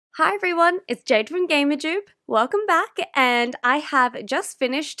Hi everyone, it's Jade from GamerJube. Welcome back, and I have just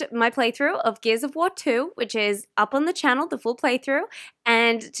finished my playthrough of Gears of War 2, which is up on the channel, the full playthrough,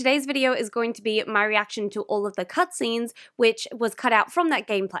 and today's video is going to be my reaction to all of the cutscenes, which was cut out from that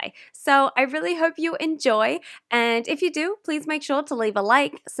gameplay. So I really hope you enjoy, and if you do, please make sure to leave a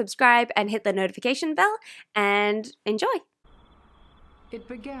like, subscribe, and hit the notification bell, and enjoy. It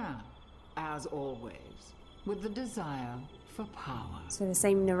began, as always, with the desire for power. So the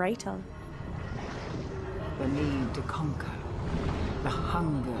same narrator. The need to conquer. The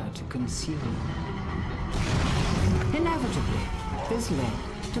hunger to consume. Inevitably, this led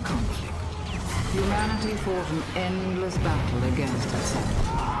to conflict. Humanity fought an endless battle against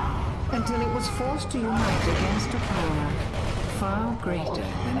itself, until it was forced to unite against a power far greater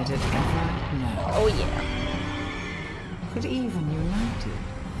than it had ever known. Oh yeah. But even united,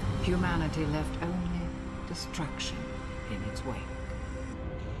 humanity left only destruction in its wake.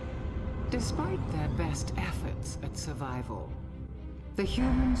 Despite their best efforts at survival, the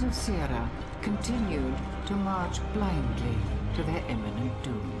humans of Sierra continued to march blindly to their imminent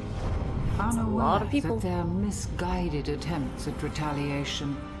doom. Unaware that their misguided attempts at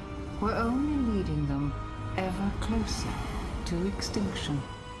retaliation were only leading them ever closer to extinction.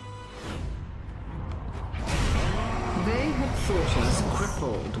 They had thought us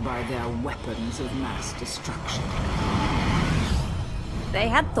crippled by their weapons of mass destruction. They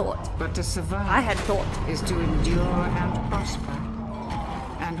had thought. But to survive, I had thought, is to endure and prosper.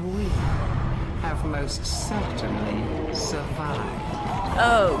 And we have most certainly survived.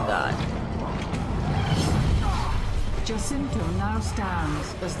 Oh god. Jacinto now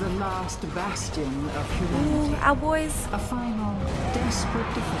stands as the last bastion of humanity. Ooh, our boys. A final,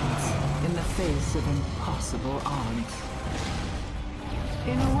 desperate defense in the face of impossible odds.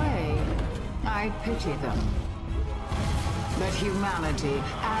 In a way, I pity them. But humanity,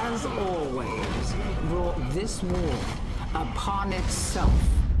 as always, brought this war upon itself.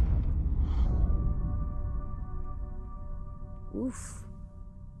 Oof.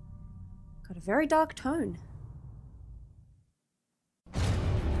 Got a very dark tone.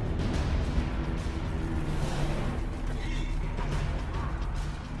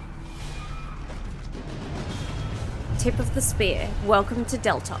 Tip of the spear. Welcome to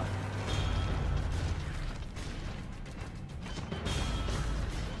Delta.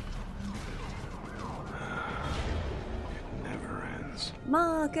 It never ends.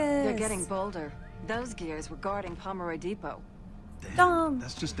 Marcus. They're getting bolder. Those gears were guarding Pomeroy Depot. Damn,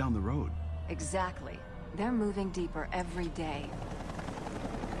 that's just down the road. Exactly. They're moving deeper every day.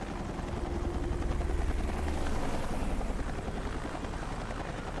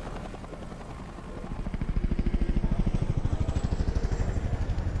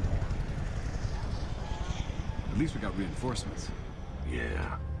 At least we got reinforcements.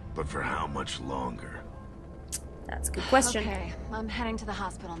 Yeah, but for how much longer? That's a good question. Okay, I'm heading to the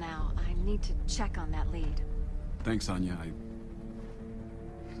hospital now. I need to check on that lead. Thanks, Anya.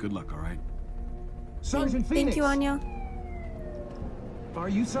 Good luck, all right? Sergeant Fenix! Thank you, Anya. Are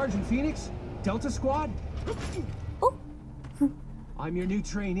you Sergeant Fenix? Delta Squad? Oh. I'm your new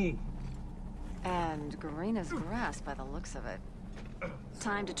trainee. And Garina's grass by the looks of it.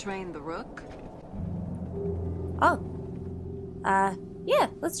 Time to train the Rook? Oh. Yeah,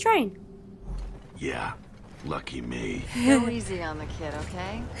 let's train. Yeah, lucky me. Go easy on the kid,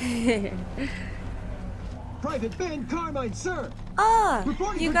 okay? Private Ben Carmine, sir! Ah,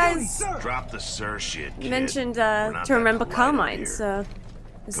 Reporting you for guys duty, sir! Drop the sir shit, kid. mentioned We're not to that remember polite out Carmine, here. so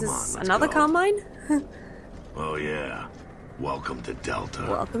this Come is on, let's another go. Carmine? Oh yeah. Welcome to Delta.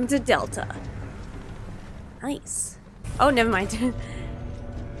 Welcome to Delta. Nice. Oh, never mind.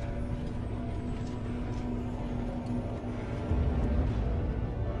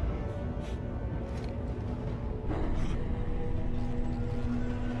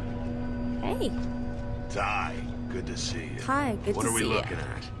 Hey. Ty, good to see you. Hi, good what to are we see looking you.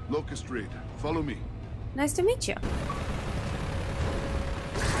 at? Locust Raid, follow me. Nice to meet you.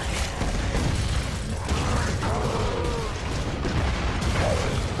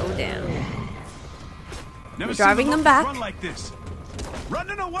 Oh, damn. Never driving seen the them back. Run like this.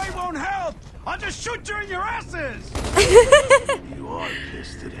 Running away won't help. I'll just shoot you in your asses. You are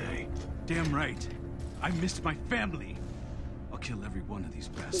pissed today. Damn right. I missed my family. I'll kill every one of these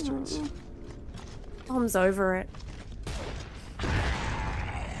bastards. Tom's over it.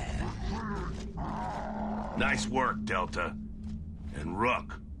 Nice work, Delta. And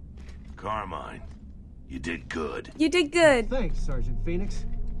Rook, Carmine, you did good. You did good. Thanks, Sergeant Fenix.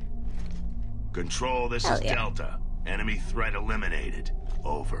 Control, this Hell is yeah. Delta. Enemy threat eliminated.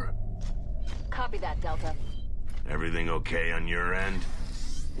 Over. Copy that, Delta. Everything okay on your end?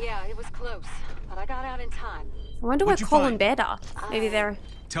 Yeah, was close, but I got out in time. I wonder where What'd you Cole find? and Bed are. Maybe they're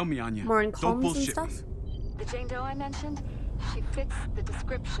Tell me, Anya. more in Don't comms and bullshit stuff. me. The Jane Doe I mentioned, she fits the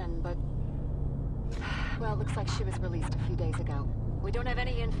description, but... Well, looks like she was released a few days ago. We don't have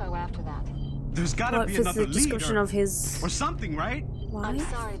any info after that. There's gotta What be fits another the description lead of his or something, right? I'm wife?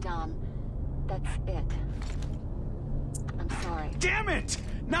 sorry, Dom. That's it. I'm sorry. Damn it!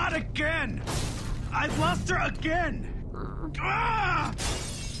 Not again! I've lost her again! Ah!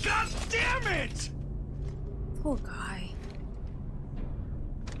 God damn it! Poor guy.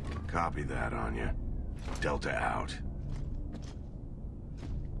 Copy that, Anya. Delta out.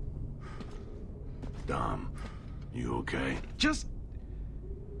 Dom, you okay? Just...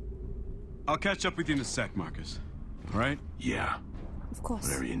 I'll catch up with you in a sec, Marcus. All right? Yeah, Of course.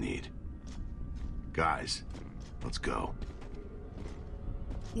 whatever you need. Guys, let's go.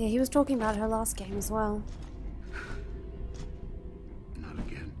 Yeah, he was talking about her last game as well. Not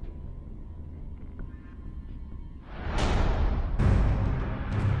again.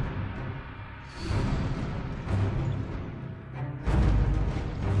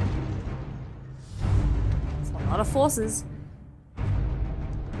 It's a lot of forces.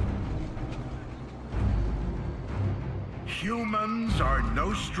 Humans are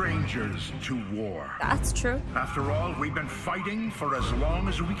no strangers to war. That's true. After all, we've been fighting for as long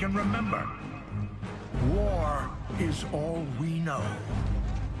as we can remember. War is all we know.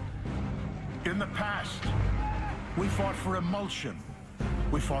 In the past, we fought for emulsion.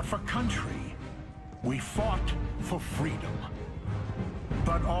 We fought for country. We fought for freedom.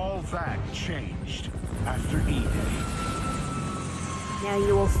 But all that changed after E-Day. Now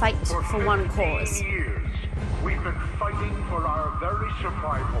you will fight for one 15 cause. years, we've been fighting for our very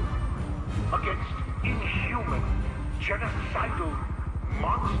survival against inhuman, genocidal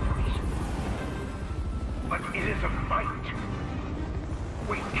monsters. But it is a fight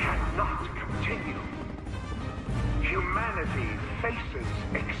we cannot continue. Humanity faces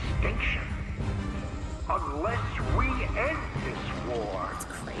extinction unless we end this war. It's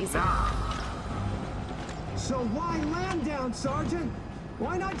crazy. Now, So why land down, Sergeant?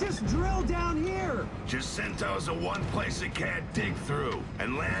 Why not just drill down here? Jacinto's the one place it can't dig through,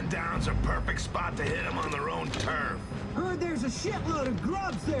 and land down's a perfect spot to hit them on their own turf. Heard there's a shitload of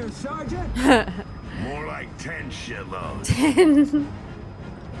grubs there, Sergeant. More like 10 shitloads.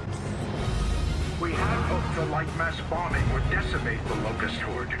 we had hoped the light mass bombing would decimate the Locust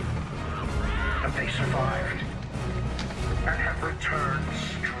Horde. But they survived. And have returned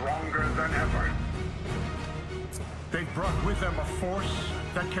stronger than ever. They've brought with them a force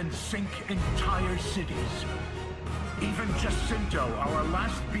that can sink entire cities. Even Jacinto, our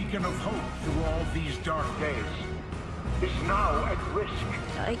last beacon of hope through all these dark days, is now at risk.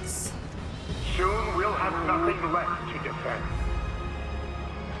 Yikes. Soon we'll have nothing left to defend.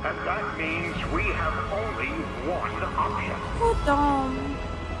 And that means we have only one option. Poor Dom.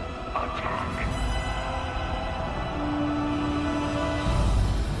 Attack.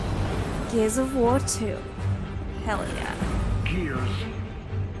 Gears of War 2. Hell yeah. Gears,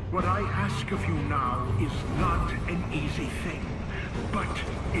 what I ask of you now is not an easy thing, but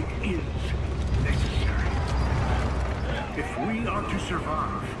it is necessary. If we are to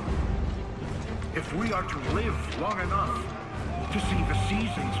survive, if we are to live long enough to see the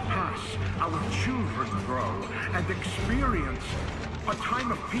seasons pass, our children grow, and experience a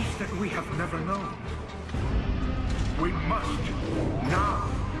time of peace that we have never known, we must now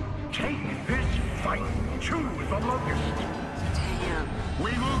take this fight to the Locust. Damn.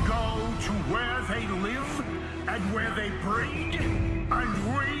 We will go to where they live and where they breed, and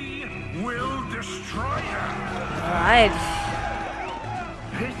we will destroy them. Alright.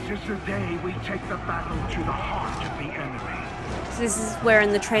 This is the day we take the battle to the heart of the enemy. So this is where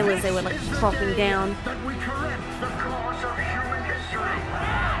in the trailers they were like This is the plopping day down. that we correct the course of human history.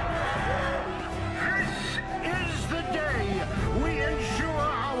 This is the day we ensure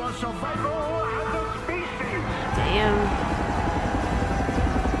our survival as a species. Damn.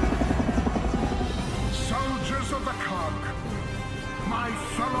 Soldiers of the cog, my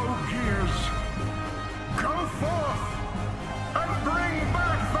fellow gears, go forth and bring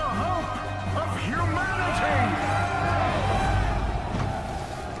back the hope of humanity!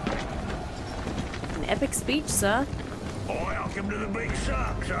 An epic speech, sir. Welcome to the big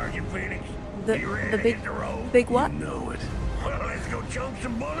sock, Sergeant Fenix. The You ready the to big hit the road? big what? You know it. Well, let's go chunk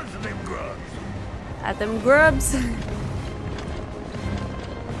some bullets at them grubs. At them grubs.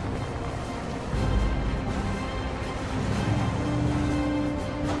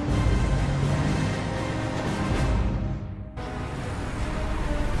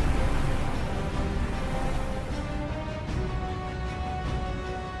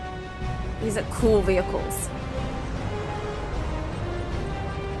 These are cool vehicles.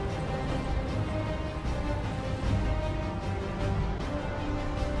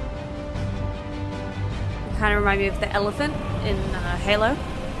 Kind of remind me of the elephant in Halo.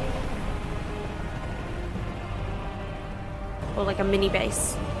 Or like a mini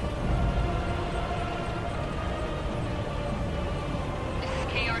base. This is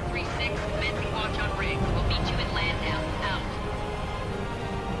KR-36, commencing watch on rig. We'll meet you in land now. Out.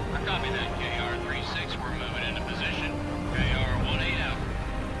 I copy that, KR-36. We're moving into position. KR-18 out.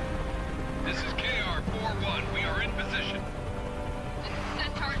 This is KR-41. We are in position. This is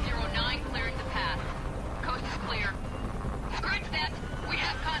Centaur 09 clearing the path. Coast is clear. Scratch that. We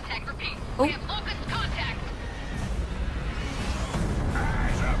have contact. Repeat. Oh. We have locust contact.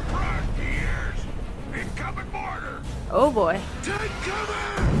 Eyes up front, ears. Incoming mortar. Oh boy. Take cover.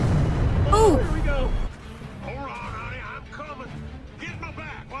 Oh! Here we go. Hold on, honey. I'm coming. Get my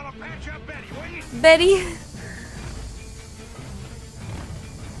back while I patch up Betty, will you? Betty.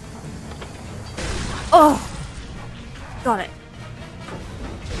 Oh! Got it.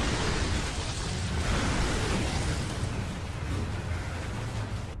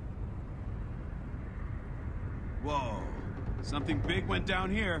 Whoa. Something big went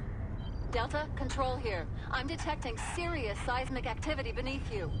down here. Delta, control here. I'm detecting serious seismic activity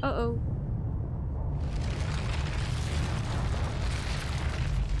beneath you. Uh-oh.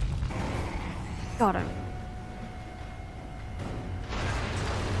 Got him.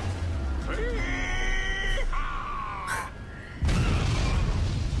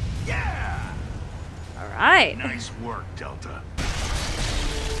 Yeah! All right. Nice work, Delta.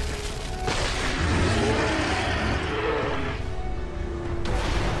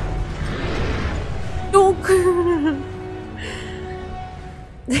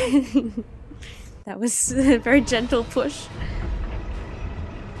 That was a very gentle push.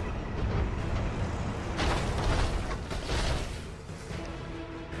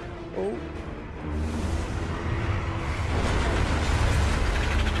 Oh.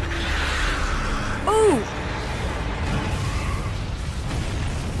 Oh!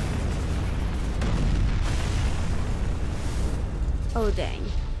 Oh, dang.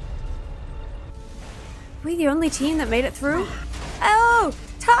 We the only team that made it through? Oh!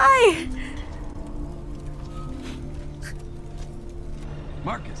 Ty!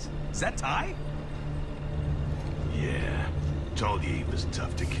 Marcus, is that Ty? Yeah. Told you he was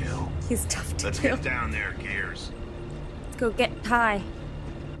tough to kill. He's tough to Let's kill. get down there, Gears. Let's go get Ty.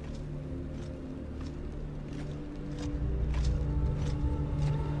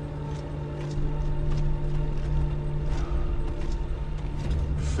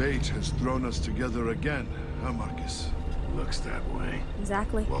 Fate has thrown us together again, huh, Marcus? Looks that way.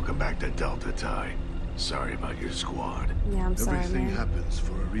 Exactly. Welcome back to Delta, Ty. Sorry about your squad. Yeah, I'm sorry, Everything man. happens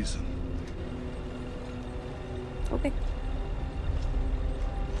for a reason. Okay.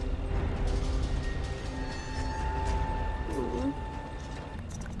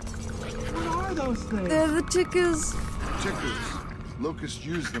 What are those things? They're the tickers. Checkers. Locusts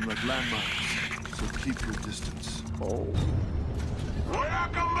use them as landmines, so keep your distance. Oh.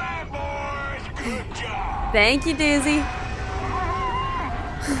 Welcome back, boys. Good job. Thank you, Daisy.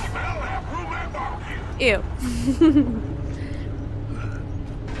 Smell that room barbecue. Ew.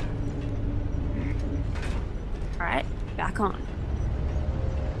 Alright, back on.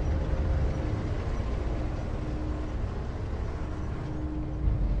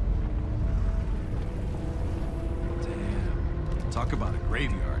 Damn. Talk about a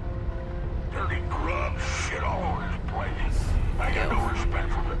graveyard. Dirty grub shit all over this place. I got no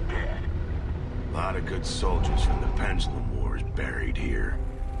respect for the dead. A lot of good soldiers from the Pendulum Wars buried here.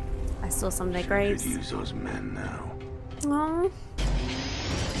 I saw some of their Could graves. use those men now. Oh.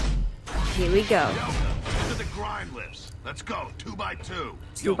 Here we go. To the grind lifts. Let's go. 2 by 2.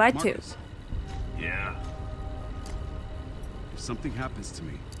 2 by 2. Marcus, Yeah. if something happens to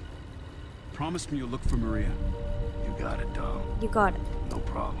me, promise me you'll look for Maria. You got it, Dom. You got it. No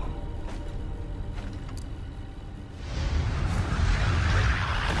problem.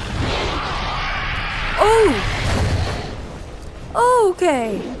 Oh!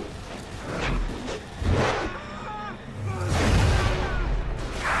 Okay.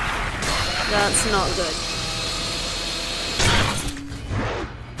 That's not good.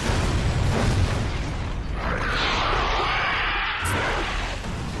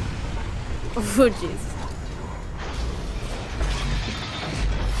 Oh, jeez.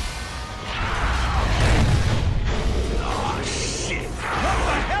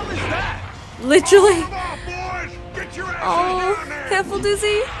 Literally. Come on, boys! Get your asses Oh, down there! careful,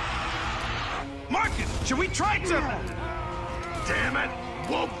 Dizzy. Marcus, should we try to... Damn it!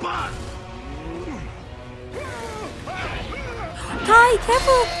 Whoa, bud! Ty,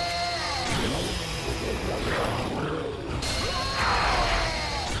 careful!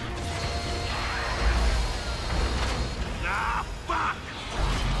 Ah, fuck!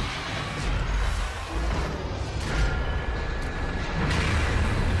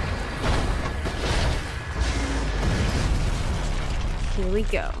 Here we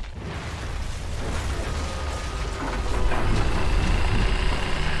go.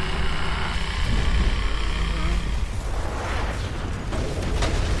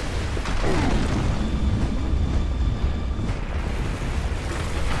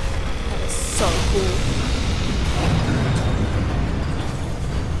 So cool.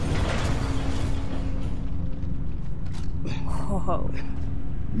 Whoa.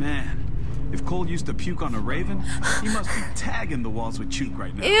 Man, if Cole used to puke on a raven, he must be tagging the walls with puke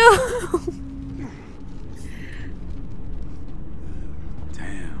right now. Ew.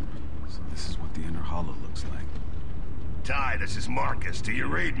 Damn. So this is what the inner hollow looks like. Ty, this is Marcus. Do you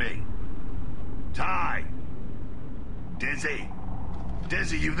read me? Ty! Dizzy?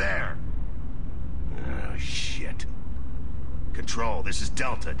 Dizzy, you there? Oh, shit. Control, this is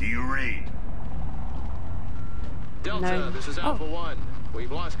Delta. Do you read? Delta, No. this is Alpha 1.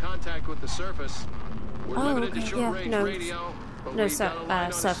 We've lost contact with the surface. We're Oh, limited okay, to short-range yeah, no. radio, but No we've got a line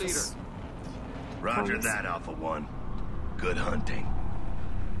on surface. Cedar. Roger Comms. that, Alpha 1. Good hunting.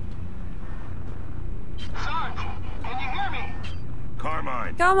 Sarge, can you hear me?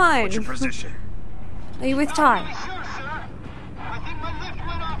 Carmine. Come on. What's your position? Are you with Not Ty? really sure, sir. I think my lift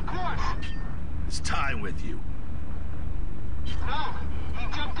went off course. Is Ty with you? No, he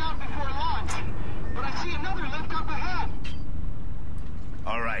jumped out before launch. But I see another lift up ahead.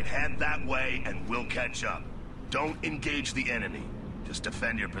 All right, head that way and we'll catch up. Don't engage the enemy. Just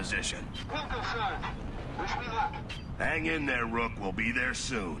defend your position. Will do, Sarge. Wish me luck. Hang in there, Rook. We'll be there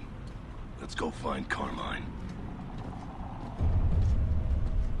soon. Let's go find Carmine.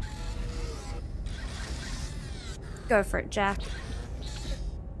 Go for it, Jack.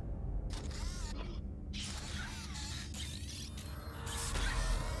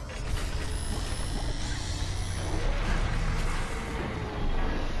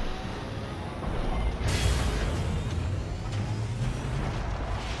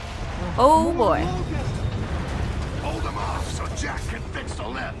 Oh boy. Hold him off so Jack can fix the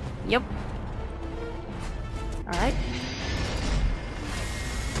lift. Yep. Alright.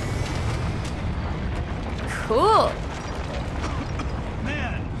 Cool.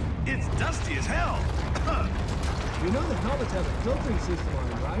 Man, it's dusty as hell. You know the helmets have a filtering system on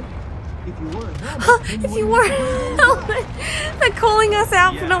them, right? If you wear a helmet, then If you wouldn't wear have to a breathe in. helmet, they're calling us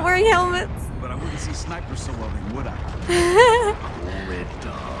out for Yeah. not wearing helmets. But I wouldn't see snipers so well then, would I? Cool it,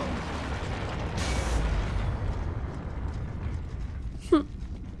 Dom.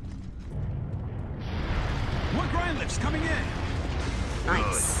 More grind lifts coming in.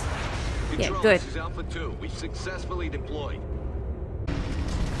 Nice. Yeah, Control, good. This is Alpha 2. We've successfully deployed.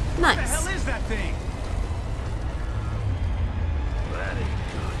 What the Nice. hell is that thing? That ain't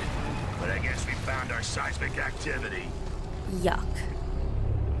good. But I guess we found our seismic activity. Yuck.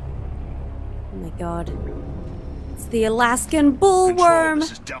 Oh my god. It's the Alaskan Control, bullworm.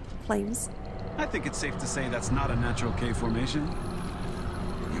 this is Delta. Flames. I think it's safe to say that's not a natural cave formation.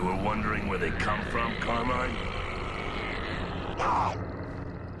 You were wondering where they come from, Carmine?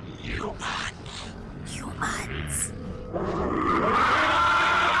 Humans.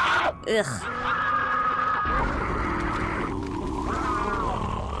 Ugh.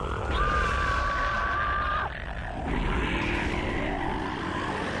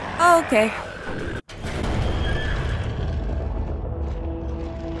 Okay.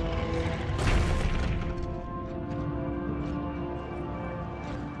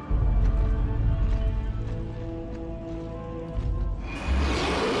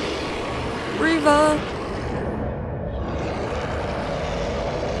 Riva.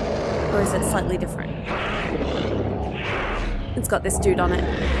 Or is it slightly different? It's got this dude on it.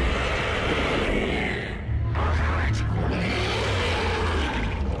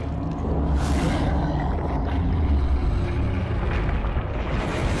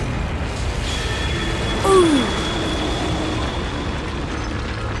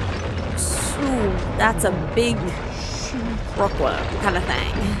 Ooh, that's a big rockworm kind of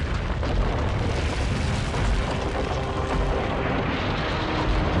thing.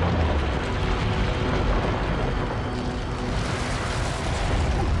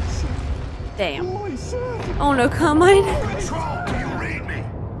 Damn. Oh no, Carmine. Control, do you read me?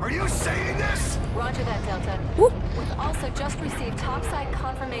 Are you saying this? Roger that, Delta. Whoop. We've also just received topside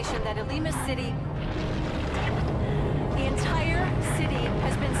confirmation that Elima City... The entire city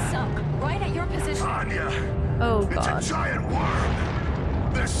has been sunk right at your position. on you. Oh god. It's a giant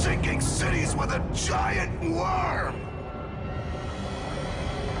worm. They're sinking cities with a giant worm.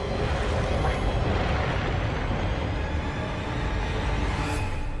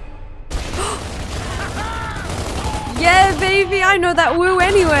 Yeah, baby, I know that woo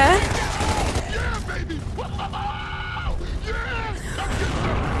anywhere. Yeah, baby.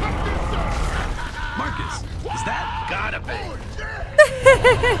 Marcus, is that? Gotta be.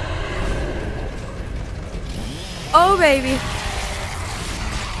 Oh, baby.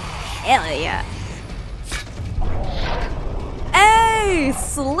 Hell yeah. Hey,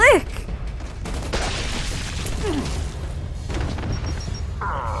 slick.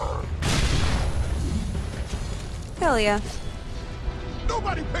 Hell yeah.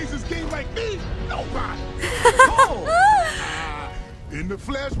 Nobody plays this game like me. Nobody. In the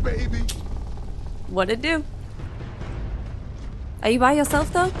flesh, baby. What'd it do? Are you by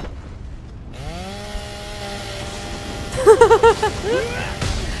yourself though?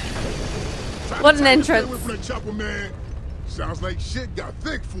 What an entrance. Chopper, man. Sounds like shit got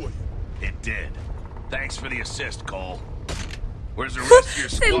thick for you. It did. Thanks for the assist, Cole. Where's the rest of your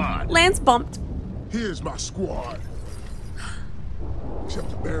squad? Lance bumped. Here's my squad. Except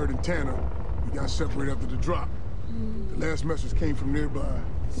for Barrett and Tanner. We got separated after the drop. The last message came from nearby.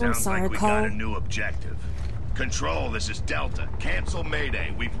 Sounds like we Cole. got a new objective. Control, this is Delta. Cancel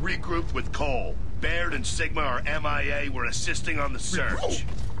Mayday. We've regrouped with Cole. Baird and Sigma are MIA. We're assisting on the search.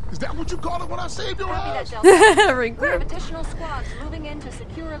 Is that what you call it when I saved your ass? We have additional squads moving in to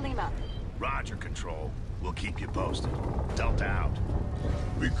secure Lima. Roger, Control. We'll keep you posted. Delta out.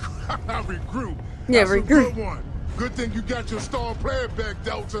 Regroup. Yeah, That's a regroup. good one. Good thing you got your star player back,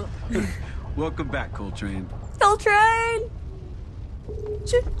 Delta. Welcome back, Coltrane. Coltrane!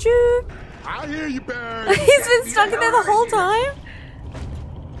 Choo choo! I hear you, Barry. He's been stuck in there the whole time?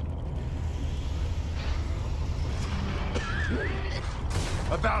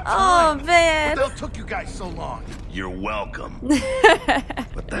 About Oh, time. man. What the hell took you guys so long? You're welcome.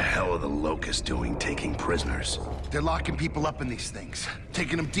 What the hell are the Locusts doing taking prisoners? They're locking people up in these things,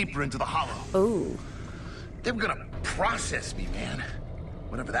 taking them deeper into the hollow. Oh. They were gonna process me, man.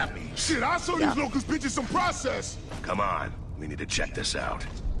 Whatever that means. Shit, I saw these Locust bitches some process. Come on, we need to check this out.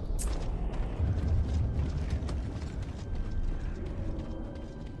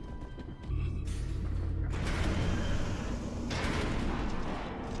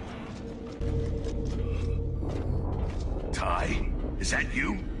 Ty, is that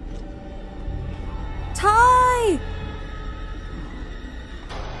you? Ty!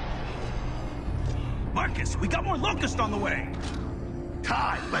 Marcus, we got more locusts on the way.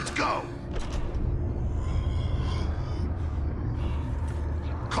 Ty, let's go.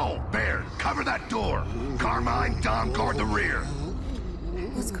 Cole, Baird, cover that door. Carmine, Dom, guard the rear.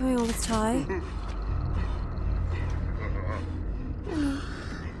 What's going on with Ty?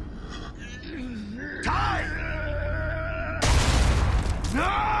 Ty!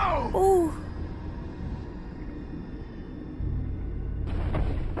 No! Oh.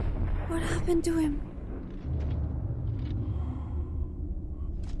 What happened to him?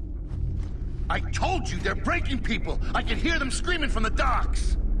 I told you, they're breaking people. I can hear them screaming from the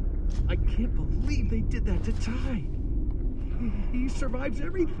docks. I can't believe they did that to Ty. He survives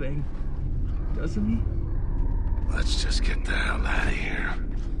everything, doesn't he? Let's just get the hell out of here.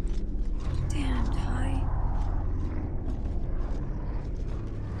 Damn, Ty.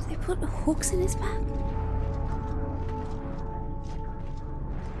 Did they put hooks in his back?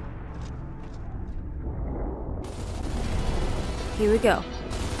 Here we go.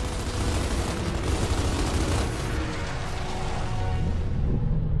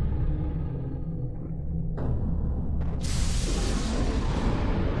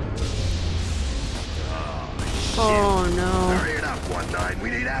 Oh no. Hurry it up, 1-9. We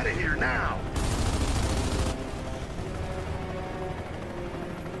need out of here now.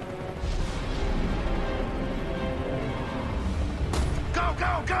 Go,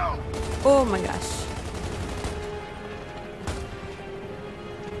 go, go! Oh my gosh.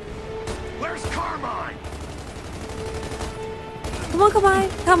 Where's Carmine? Come on, come on,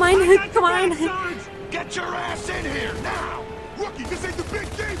 come on, come on. Get your ass in here now! Rookie, this ain't the big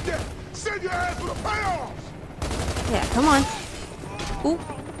game yet. Send your ass for the payoffs. Yeah, come on. Ooh,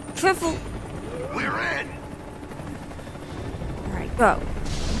 careful. We're in. All right, go.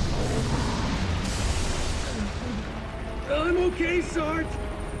 I'm okay, Sarge.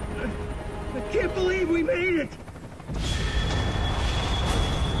 I can't believe we made it.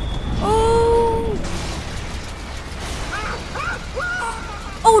 Oh.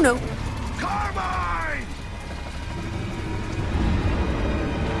 Oh no. Carmine!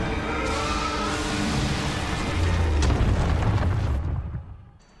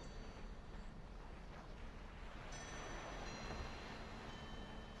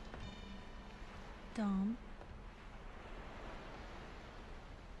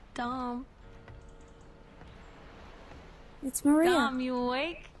 Dom. It's Maria. Dom, you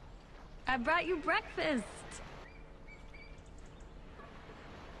awake? I brought you breakfast.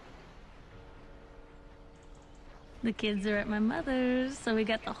 The kids are at my mother's, so we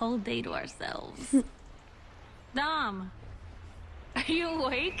got the whole day to ourselves. Dom, are you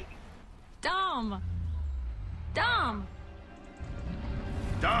awake? Dom! Dom!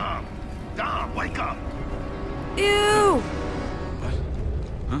 Dom! Dom, wake up! Ew! What?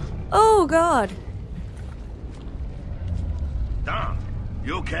 Huh? Oh, God. Dom,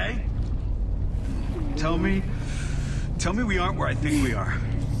 you okay? Tell me we aren't where I think we are.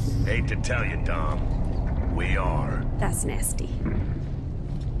 Hate to tell you, Dom. We are. That's nasty.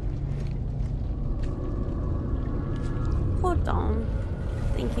 Poor Dom.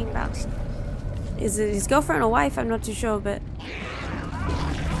 Thinking about... Is it his girlfriend or wife? I'm not too sure, but...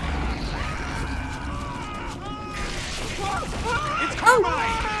 Oh!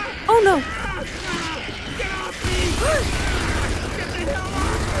 Oh no! Get off me! Get the hell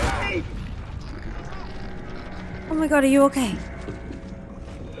off me! Oh my God, are you okay?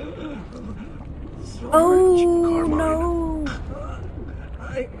 Oh no!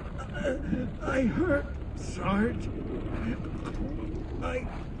 I hurt, Sarge.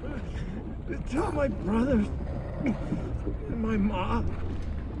 Tell my brothers and my mom.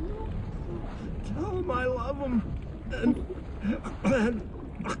 Tell them I love them. And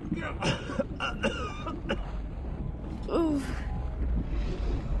Ooh.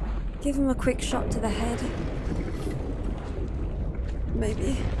 Give him a quick shot to the head.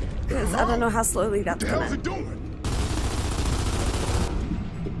 Maybe. Because I don't know how slowly that's gonna... How's it doing?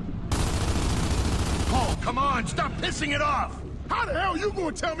 Oh, come on, stop pissing it off! How the hell you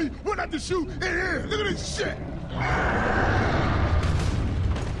gonna tell me when not to shoot in here? Look at this shit!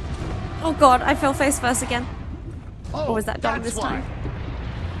 Oh God, I fell face first again. Oh, or was that Dom this time?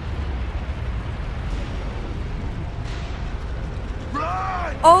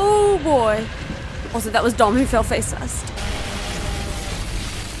 Run! Oh boy. Also, that was Dom who fell face first.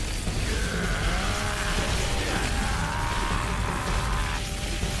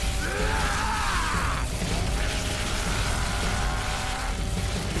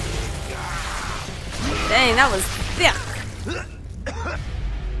 Dang, that was thick.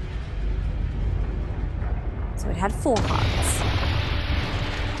 So it had 4 hearts.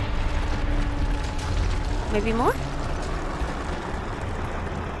 Maybe more?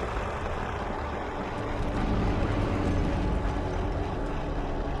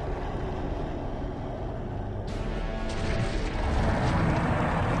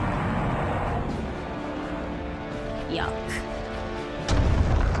 Yuck.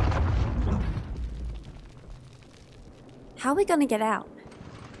 How are we gonna get out?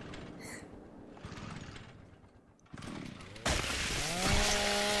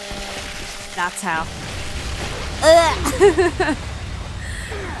 That's how.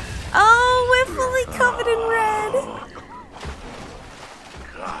 Oh, we're fully covered in red.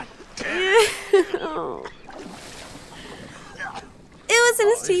 God damn. Oh. It was in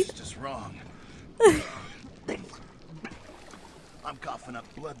his teeth. This is just wrong. I'm coughing up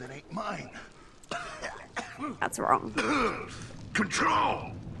blood that ain't mine. That's wrong.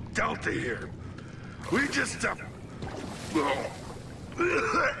 Control! Delta here. We just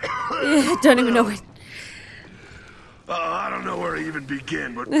Don't even know it. I don't know where to even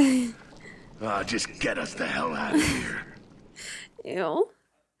begin, but just get us the hell out of here. Ew.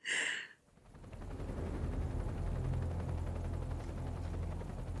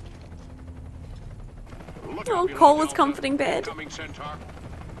 Oh, Cole was comforting bed.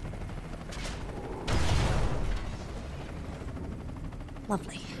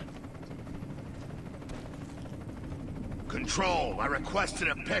 Lovely. Control, I requested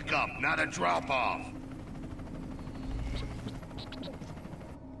a pickup, not a drop-off.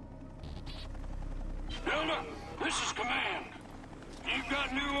 Delta, this is Command. You've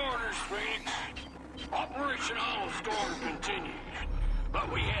got new orders, Fenix. Operation Hollow Storm continues. But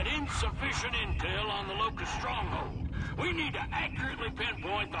we had insufficient intel on the Locust stronghold. We need to accurately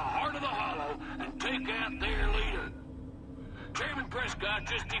pinpoint the heart of the Hollow and take out their leader. Chairman Prescott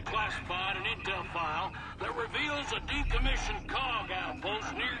just declassified an intel file that reveals a decommissioned COG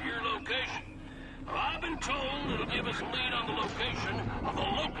outpost near your location. I've been told it'll give us a lead on the location of the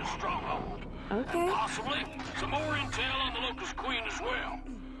Locust stronghold. Okay. And possibly some more intel on the Locust Queen as well.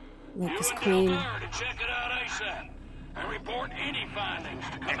 Locust you and Queen. Delta are to check it out ASAP and report any findings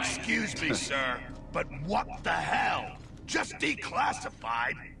to Command. Excuse me, sir, but what the hell? Just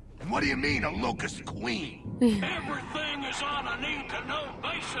declassified? And what do you mean, a Locust Queen? Everything is on a need-to-know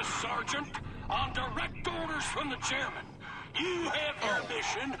basis, Sergeant, on direct orders from the chairman. You have your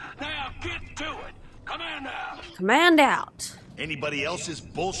mission. Now get to it. Command out. Command out. Anybody else's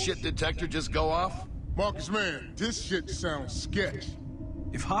bullshit detector just go off? Marcus, man, this shit sounds sketch.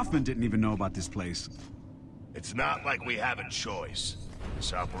 If Hoffman didn't even know about this place. It's not like we have a choice.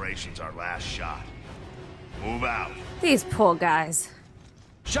 This operation's our last shot. Move out. These poor guys.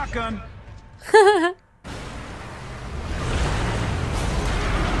 Shotgun. I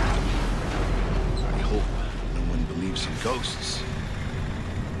hope no one believes in ghosts.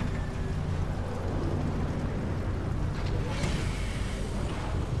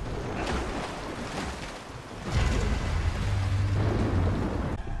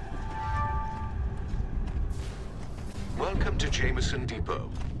 Welcome to Jameson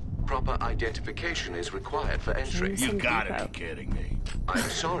Depot. Proper identification is required for entry. You gotta be kidding me. I'm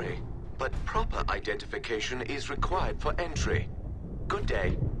sorry, but proper identification is required for entry. Good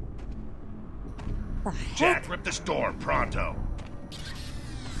day. Jack, rip this door, pronto.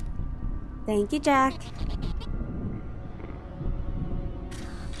 Thank you, Jack.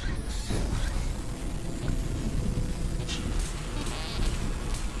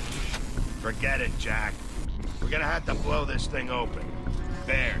 Forget it, Jack. We're gonna have to blow this thing open.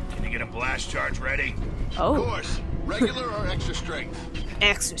 Baird, can you get a blast charge ready? Oh. Of course. Regular or extra strength?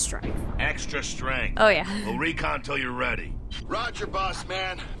 Extra strength. Extra strength. Oh, yeah. We'll recon till you're ready. Roger, boss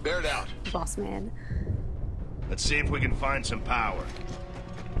man. Baird out. Boss man. Let's see if we can find some power.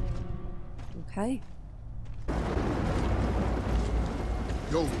 Okay.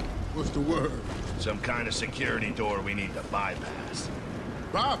 Yo, what's the word? Some kind of security door we need to bypass.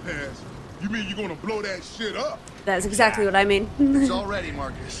 Bypass? You mean you're gonna blow that shit up? That's exactly what I mean. It's all ready,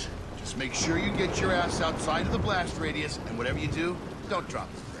 Marcus. Just make sure you get your ass outside of the blast radius, and whatever you do, don't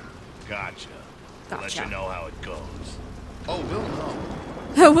drop the thing. Gotcha. We'll let you know how it goes. Oh, we'll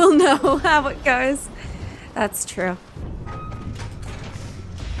know. We'll know how it goes. That's true.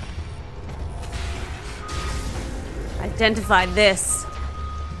 Identify this.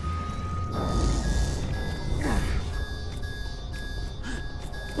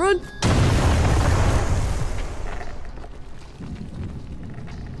 Run!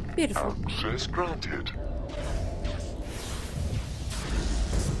 Beautiful. Access granted.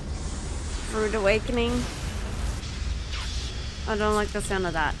 Rude awakening. I don't like the sound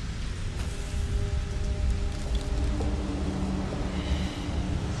of that.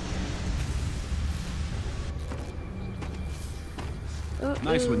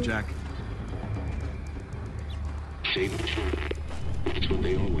 Nice one, Jack. Save the truth. That's what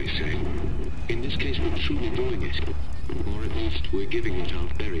they always say. In this case, we're truly doing it. Or at least, we're giving it our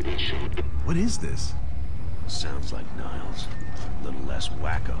very best shot. What is this? Sounds like Niles. A little less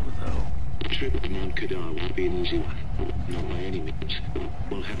wacko, though. The trip to Mount Kadar won't be an easy one. Not by any means.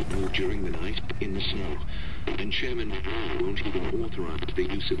 We'll have to move during the night, in the snow. And Chairman won't even authorize the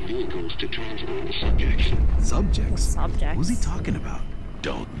use of vehicles to transport the subjects. Subjects? Subjects. What's he talking about?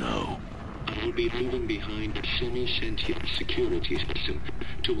 Don't know. I'll be moving behind a semi-sentient security system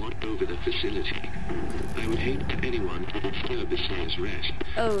to watch over the facility. I would hate for anyone to disturb the Sire's rest.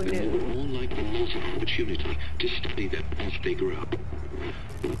 Oh, and we would no. all like to lose an opportunity to study them as they grow up.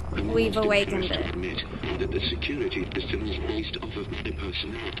 We've awakened to it. admit that the security system is based off of my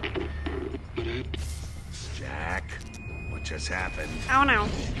personality. But Jack, what just happened? Oh no.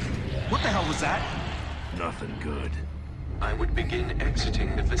 What the hell was that? Nothing good. I would begin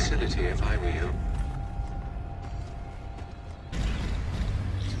exiting the facility if I were you.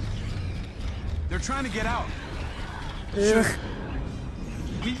 They're trying to get out. Ugh.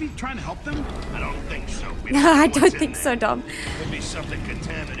 We be trying to help them? I don't think so. We I know don't what's in think so, there. Dom. Could be something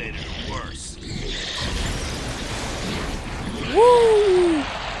contaminated or worse. Woo!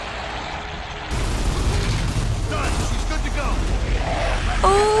 Done. She's good to go.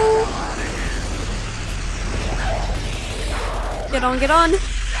 Oh! Get on, get on.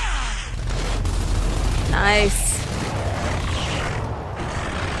 Nice.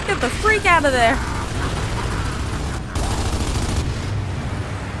 Get the freak out of there.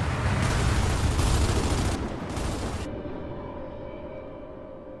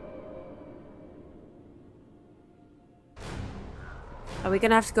 Are we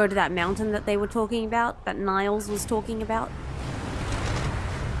gonna have to go to that mountain that they were talking about? That Niles was talking about?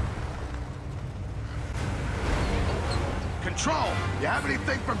 Control, you have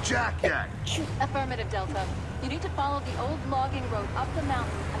anything from Jack yet? Affirmative, Delta. You need to follow the old logging road up the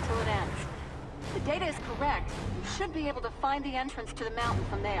mountain until it ends. The data is correct. You should be able to find the entrance to the mountain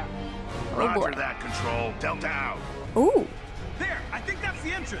from there. Roger that, Control. Delta out. Ooh. There, I think that's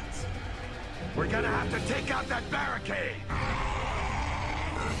the entrance. We're gonna have to take out that barricade.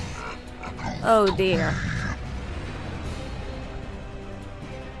 Oh dear.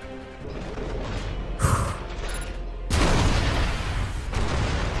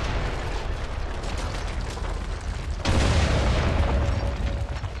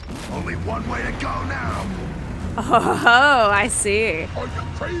 one way to go now. Oh, I see. Are you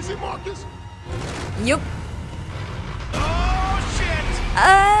crazy, Marcus? Yup. Oh, shit!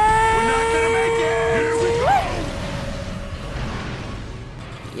 We're not gonna make it! Here we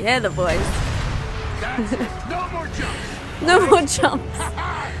go! Yeah, the boys. That's it. No more jumps. No more jumps.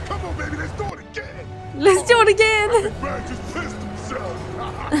 Come on, baby, let's do it again. Let's do it again. I think Brad just pissed himself.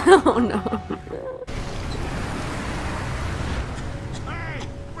 Oh no. Hey,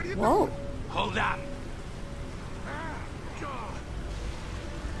 what are you Whoa. doing? Hold up.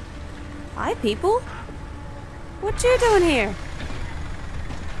 Hi, people. What you doing here?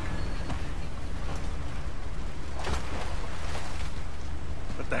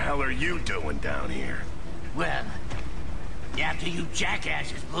 What the hell are you doing down here? Well, after you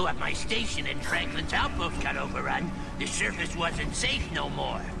jackasses blew up my station and Franklin's outpost got overrun, the surface wasn't safe no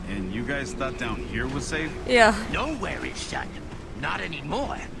more. And you guys thought down here was safe? Yeah. Nowhere is, son. Not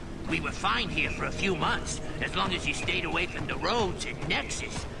anymore. We were fine here for a few months, as long as you stayed away from the roads and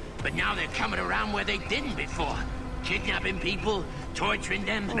Nexus. But now they're coming around where they didn't before. Kidnapping people, torturing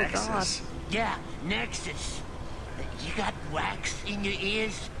them. Oh, Nexus. Yeah, Nexus. You got wax in your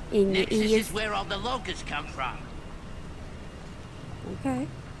ears? In your Nexus ears. is where all the locusts come from. Okay.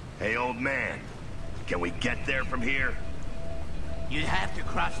 Hey, old man. Can we get there from here? You'd have to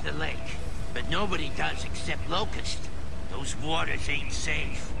cross the lake, but nobody does except locusts. Those waters ain't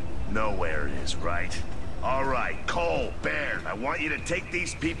safe. Nowhere it is, right? All right, Cole, Baird, I want you to take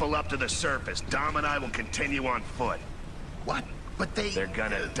these people up to the surface. Dom and I will continue on foot. What? But They're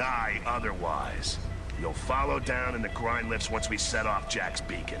gonna die otherwise. You'll follow down in the grind lifts once we set off Jack's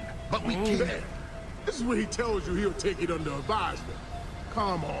beacon. But we can't. This is where he tells you he'll take it under advisement.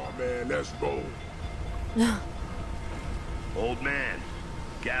 Come on, man, let's roll. Old man,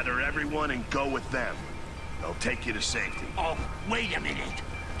 gather everyone and go with them. They'll take you to safety. Oh, wait a minute.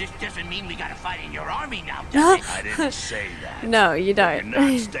 This doesn't mean we gotta fight in your army now, does it? I didn't say that. No, you don't. You're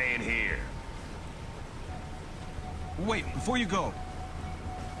not staying here. Wait, before you go.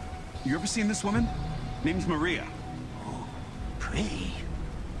 You ever seen this woman? Name's Maria. Oh, pretty.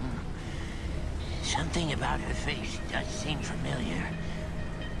 Something about her face does seem familiar.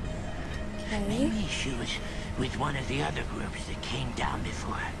 Okay. Maybe she was with one of the other groups that came down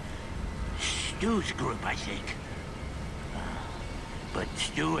before. Stu's group, I think. But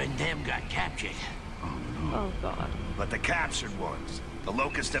Stu and them got captured. Oh god. But the captured ones, the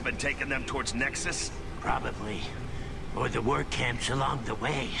locusts have been taking them towards Nexus? Probably. Or the work camps along the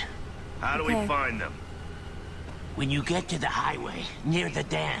way. How do we find them? When you get to the highway, near the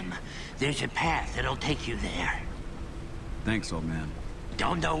dam, there's a path that'll take you there. Thanks, old man.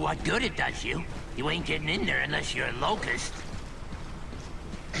 Don't know what good it does you. You ain't getting in there unless you're a locust.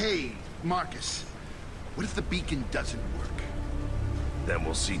 Hey, Marcus. What if the beacon doesn't work? Then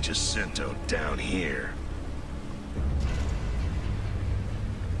we'll see Jacinto down here.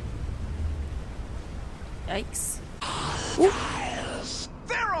 Yikes.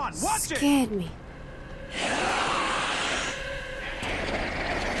 They're on! Watch it! Scared me.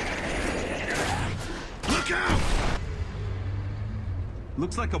 Look out!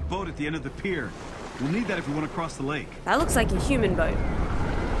 Looks like a boat at the end of the pier. We'll need that if we want to cross the lake. That looks like a human boat.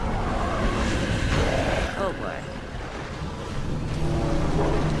 Oh boy.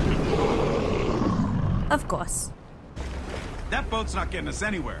 Of course. That boat's not getting us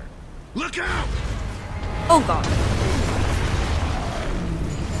anywhere. Look out! Oh god.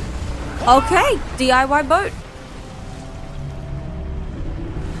 Okay, DIY boat.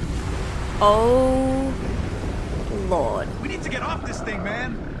 Oh Lord. We need to get off this thing,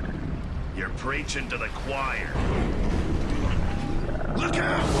 man. You're preaching to the choir. Look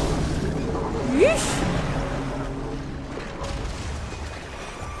out! Yeesh.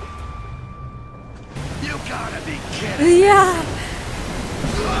 You gotta be kidding. Yeah.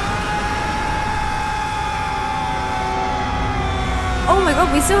 Oh my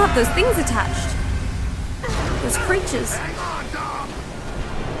god, we still have those things attached. Those creatures. Hang on, Dom.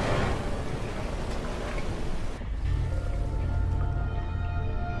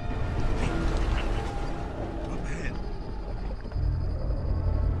 Up ahead.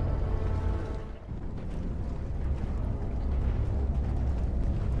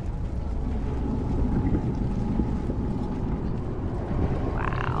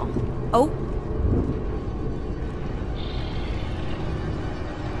 Wow. Oh.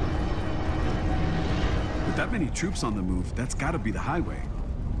 With that many troops on the move, that's gotta be the highway.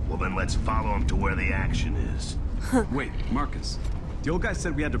 Well, then let's follow him to where the action is. Wait, Marcus. The old guy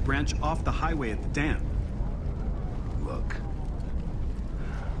said we had to branch off the highway at the dam. Look.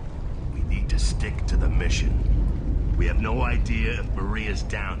 We need to stick to the mission. We have no idea if Maria's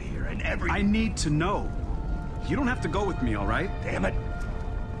down here, and every... I need to know. You don't have to go with me, all right? Damn it.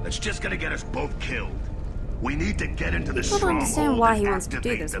 That's just gonna get us both killed. We need to get into the I don't understand stronghold why and he wants to do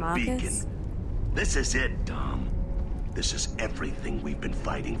activate this, the Marcus. beacon. This is it, Dom. This is everything we've been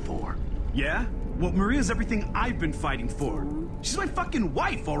fighting for. Yeah? Well, Maria's everything I've been fighting for. She's my fucking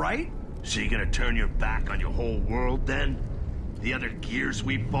wife, all right? So you gonna turn your back on your whole world, then? The other gears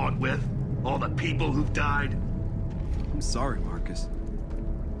we fought with? All the people who've died? I'm sorry, Marcus.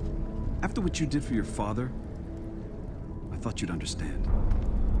 After what you did for your father, I thought you'd understand.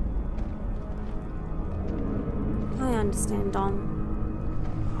 I understand,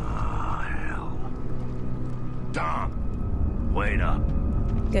 Dom. Ah, hell. Dom, wait up.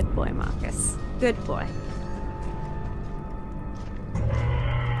 Good boy, Marcus. Good boy. Go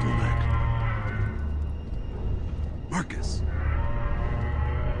back. Marcus.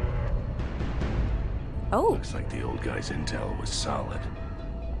 Oh. Looks like the old guy's intel was solid.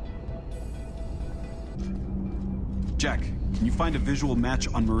 Jack, can you find a visual match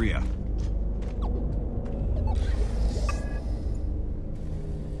on Maria?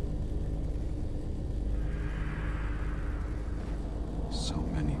 So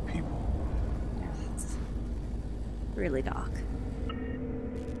many people. It's really dark.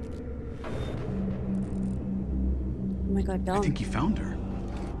 Oh my god, Dom. I think he found her.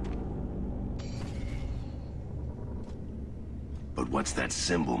 But what's that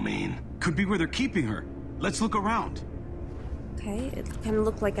symbol mean? Could be where they're keeping her. Let's look around. Okay, it kind of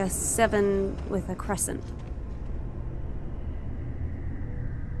looked like a 7 with a crescent.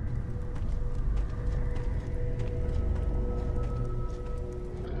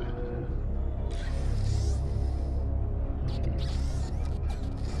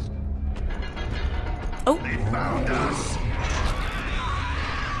 Oh! They found us!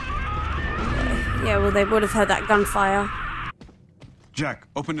 Yeah, well, they would have heard that gunfire. Jack,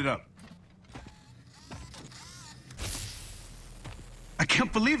 open it up. I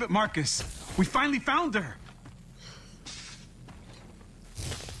can't believe it, Marcus. We finally found her.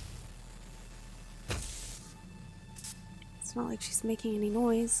 It's not like she's making any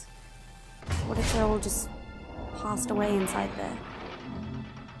noise. What if they're all just passed away inside there?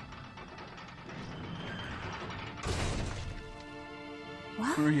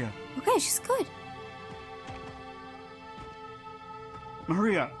 What? Maria. Okay, she's good.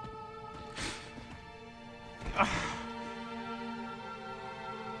 Maria.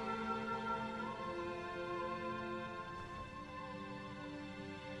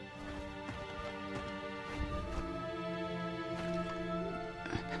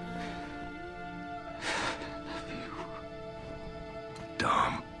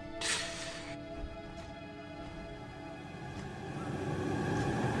 Dom.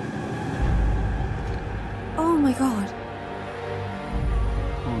 Oh my god.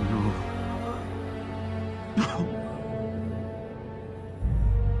 Oh no.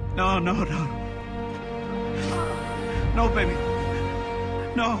 No. No. No, baby.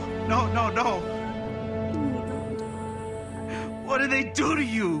 No. Oh my god. What did they do to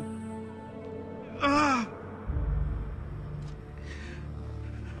you?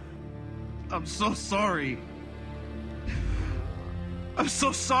 I'm so sorry. I'm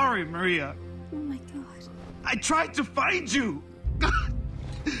so sorry, Maria. Oh my god. I tried to find you.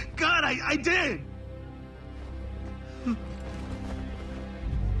 God, I did.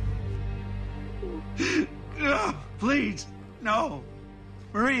 Please, no.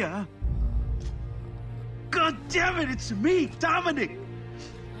 Maria. God damn it, it's me, Dominic.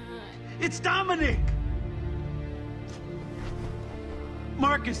 It's Dominic.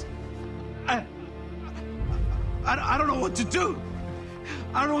 Marcus, I don't know what to do.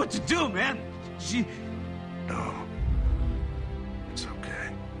 I don't know what to do, man. No. It's okay.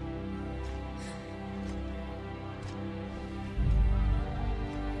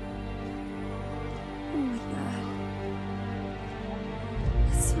 Oh my god.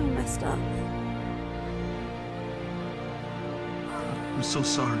 It's so messed up. I'm so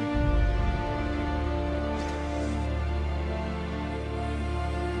sorry.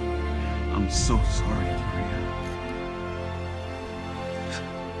 I'm so sorry, Maria.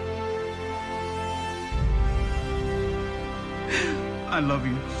 I love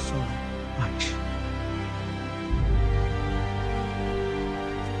you so much.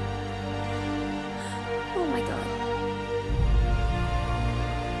 Oh my god.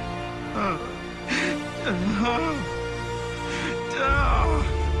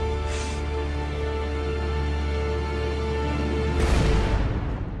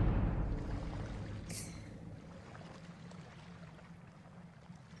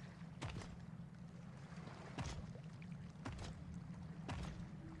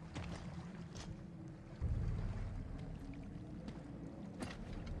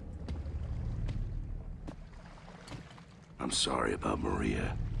 I'm sorry about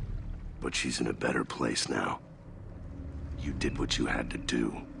Maria, but she's in a better place now. You did what you had to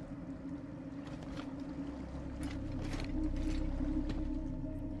do.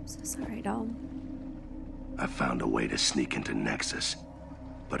 I'm so sorry, Dom. I found a way to sneak into Nexus.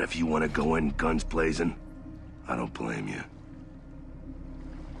 But if you want to go in guns blazing, I don't blame you.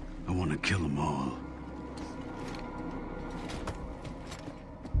 I want to kill them all.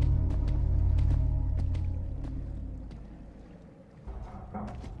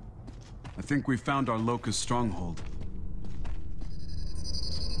 I think we found our Locust stronghold.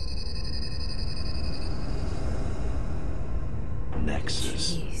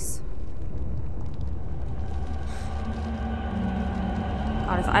 Nexus. Jeez.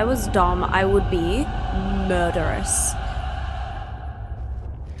 God, if I was Dom, I would be murderous.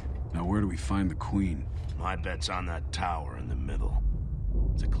 Now where do we find the Queen? My bet's on that tower in the middle.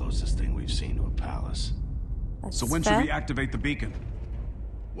 It's the closest thing we've seen to a palace. So when should we activate the beacon?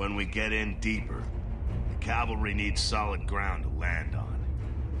 When we get in deeper. The cavalry needs solid ground to land on.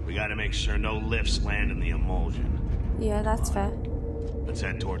 We gotta make sure no lifts land in the emulsion. Yeah, that's fair. Let's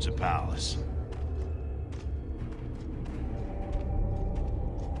head towards the palace.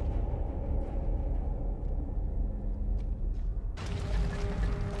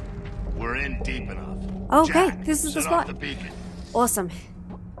 We're in deep enough. Okay, Jack, this is the set off spot. the beacon. Awesome.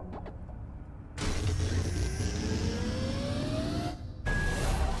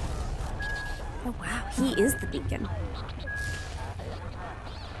 Oh wow, he is the beacon.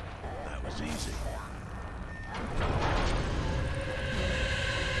 That was easy.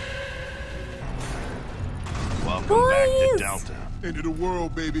 Welcome back to Delta. End of the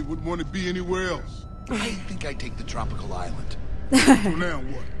world, baby. Wouldn't want to be anywhere else. I think I'd take the tropical island. So now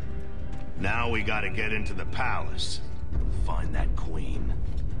what? Now we gotta get into the palace. Find that queen.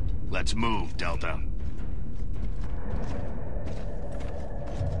 Let's move, Delta.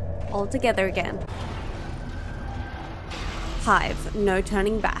 All together again. Hive, no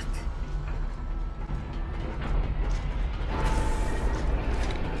turning back.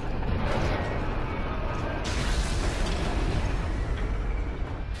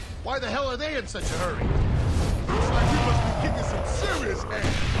 Why the hell are they in such a hurry? Looks like we must be kicking some serious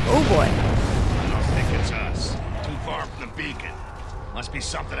ass. Oh boy. I don't think it's us. Too far from the beacon. Must be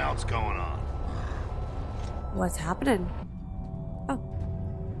something else going on. What's happening? Oh.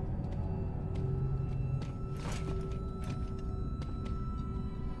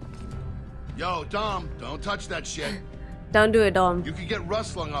 Yo, Dom, don't touch that shit. Don't do it, Dom. You could get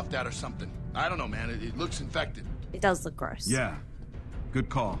rust slung off that or something. I don't know, man. It looks infected. It does look gross. Yeah. Good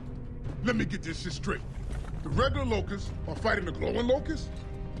call. Let me get this shit straight. The regular locusts are fighting the glowing locusts?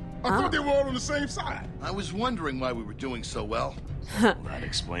 I thought they were all on the same side. I was wondering why we were doing so well. Well, that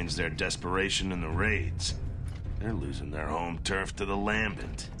explains their desperation in the raids. They're losing their home turf to the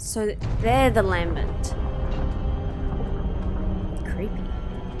Lambent. So they're the Lambent. Creepy.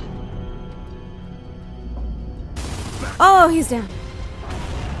 Oh, he's down.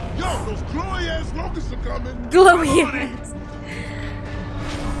 Yo, those glowy ass locusts are coming. Glowy ass.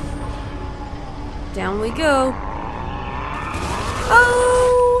 Down we go.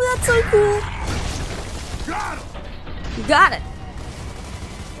 Oh, that's so cool. Got him. You got it.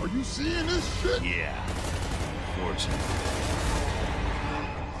 Are you seeing this shit? Yeah. Fortunately.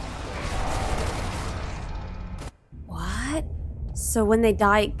 What? So when they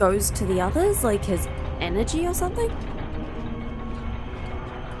die, it goes to the others? Like his energy or something?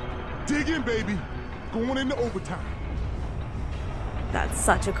 Dig in, baby. Going into overtime. That's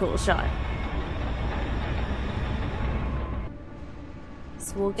such a cool shot.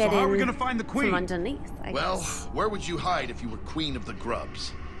 So we'll get So how in are we gonna find the queen? from underneath, I Well, guess. where would you hide if you were queen of the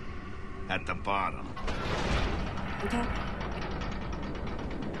grubs? At the bottom. Okay.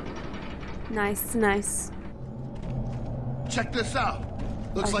 Nice, nice. Check this out.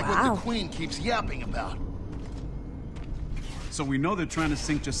 Looks Oh, like wow. what the queen keeps yapping about. So we know they're trying to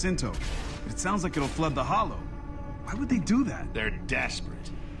sink Jacinto. But it sounds like it'll flood the hollow. Why would they do that? They're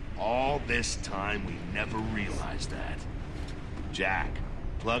desperate. All this time, we never realized that. Jack,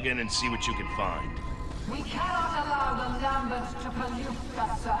 plug in and see what you can find. We cannot allow the Lambent to pollute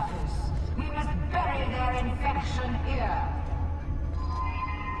the surface. We must bury their infection here.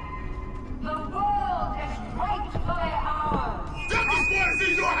 The world is rightfully ours. Delta's going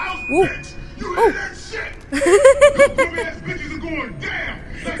to your house, Ooh. bitch! You hear that shit? Those grubby ass bitches are going down!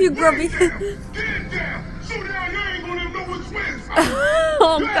 Like You grubby. Get down! So down you ain't gonna know which way is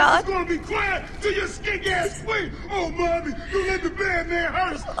Oh, your ass God. is gonna be quiet till your skink ass queen! Oh, mommy, you let the bad man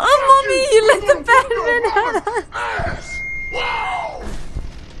hurt us! Oh, mommy, you let the bad man hurt us! Ass! Wow!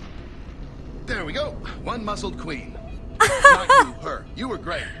 There we go. One muzzled queen. Not you, her. You were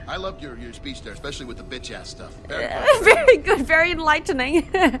great. I loved your speech there, especially with the bitch-ass stuff. Very good. Very good, very enlightening.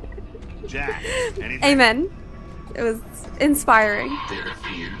 Jack, anything? Amen. It was inspiring. There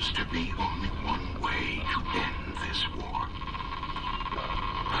appears to be only one way to end this war.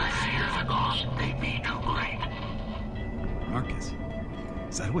 I fear the cost may be too great. Marcus,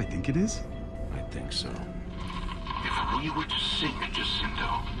 is that who I think it is? I think so. If we were to sink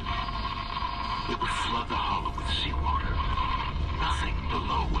Jacinto, it would flood the hollow with seawater. Nothing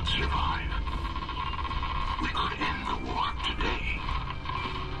below would survive. We could end the war today,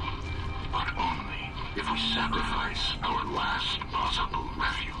 but only if we sacrifice our last possible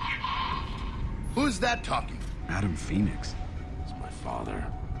refuge. Who's that talking? Adam Fenix. It's my father.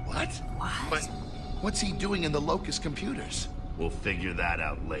 What? But what's he doing in the Locust computers? We'll figure that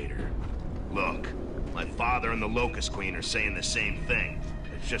out later. Look, my father and the Locust Queen are saying the same thing.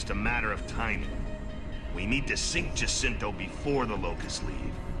 It's just a matter of timing. We need to sink Jacinto before the Locusts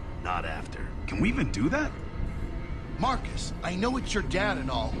leave, not after. Can we even do that? Marcus, I know it's your dad and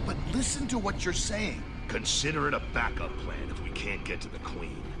all, but listen to what you're saying. Consider it a backup plan if we can't get to the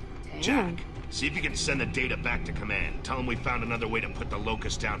Queen. Damn. Jack, see if you can send the data back to command. Tell them we found another way to put the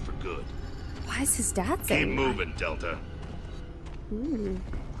Locusts down for good. Why is his dad saying Keep moving, Delta.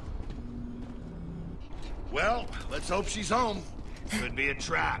 Well, let's hope she's home. Could be a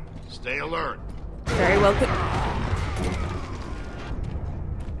trap. Stay alert. Very well could.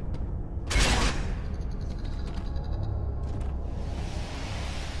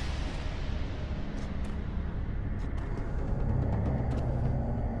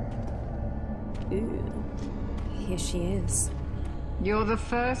 Ooh. Here she is. You're the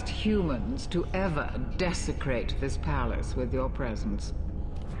first humans to ever desecrate this palace with your presence.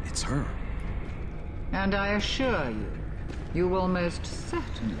 It's her. And I assure you, you will most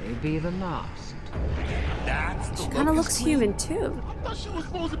certainly be the last. She kind of looks human too. I thought she was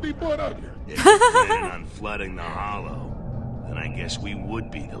supposed to be born out here. If you're planning on flooding the Hollow, then I guess we would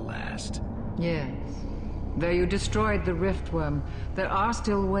be the last. Yes. Though you destroyed the Riftworm, there are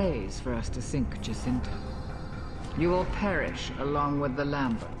still ways for us to sink Jacinto. You will perish along with the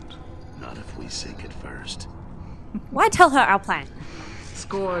Lambert. Not if we sink it first. Why tell her our plan?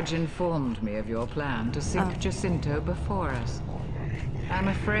 Scourge informed me of your plan to sink Jacinto before us. I'm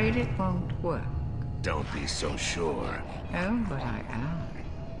afraid it won't work. Don't be so sure. Oh, but I am.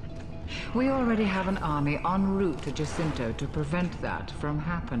 We already have an army en route to Jacinto to prevent that from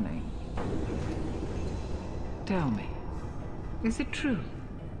happening. Tell me, is it true?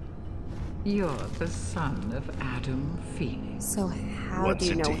 You're the son of Adam Fenix. So how What's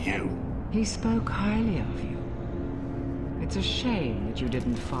do you it know to him? you? He spoke highly of you. It's a shame that you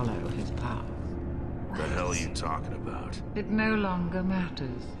didn't follow his path. What the hell are you talking about? It no longer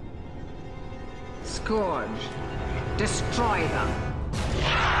matters. Scourge, destroy them.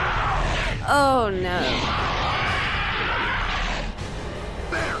 Oh no.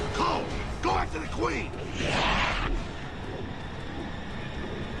 There, go! Go after the Queen!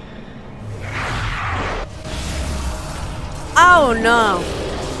 Oh no.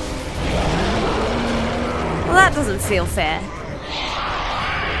 Well, that doesn't feel fair.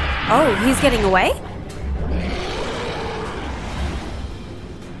 Oh, he's getting away?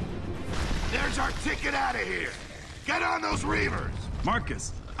 There's our ticket out of here! Get on those reavers!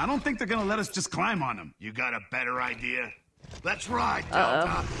 Marcus, I don't think they're gonna let us just climb on them. You got a better idea? Let's ride,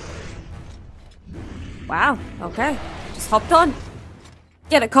 Delta! Wow, okay. Just hopped on.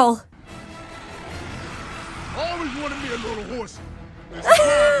 Get it, Cole. Always wanted me a little horsey. A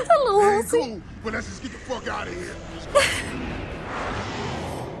little horsey. Cool, but let's just get the fuck out of here.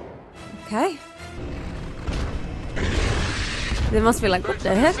 Okay. They must be like, what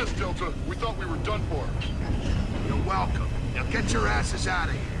the heck? Delta, we thought we were done for. You're welcome. Now get your asses out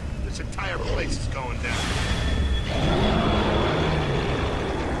of here. This entire place is going down.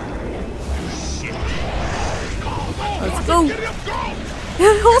 Shit. Let's go.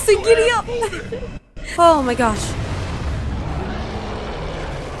 Horsey, giddy up. Oh my gosh.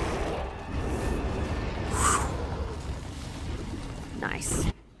 Nice.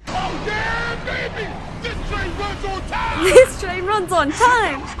 Oh yeah, baby! This train runs on time! This train runs on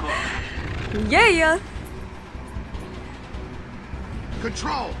time! Yeah!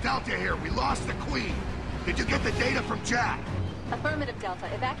 Control, Delta here. We lost the Queen. Did you get the data from Jack? Affirmative, Delta.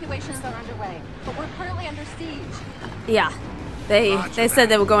 Evacuations are underway, but we're currently under siege. Yeah. They said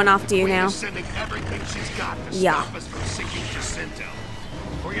they were going after you now. Queen is sending everything she's got to Yeah. stop us from sinking Jacinto.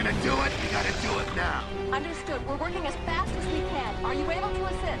 If we're gonna do it, we gotta do it now. Understood. We're working as fast as we can. Are you able to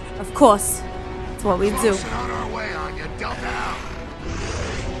assist? Of course. That's what we do. Close and on our way on you, Delta out.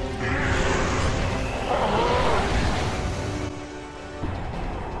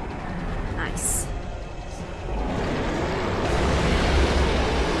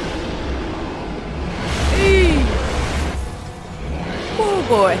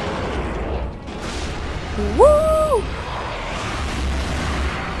 boy. Woo!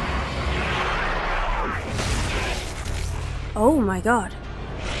 Oh my god.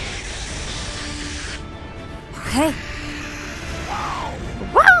 Okay.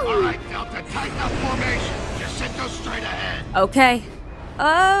 Woo! Alright, Delta, tighten up formation. Jacinto straight ahead. Okay.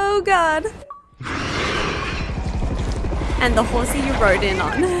 Oh god. And the horsey you rode in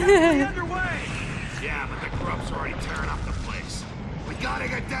on. Yeah, but the grub's already tearing up the place. We gotta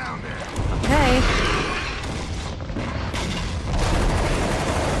get down there. Okay.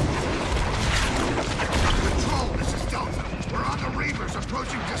 Control, this is Delta. We're on the Reavers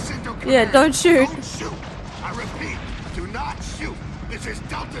approaching Jacinto Command. Yeah, don't shoot. Don't shoot. I repeat, do not shoot. This is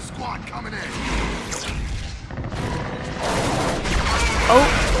Delta Squad coming in. Oh.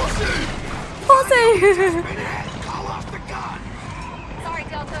 Horsey! Call off the gun. Sorry,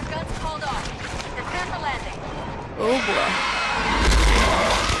 Delta. Gun's called off. Prepare for landing. Oh boy.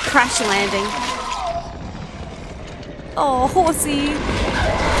 Crash landing. Oh, horsey.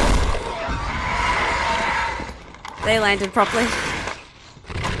 They landed properly.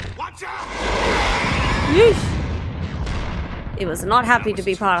 Watch out! Yeesh. He was not happy to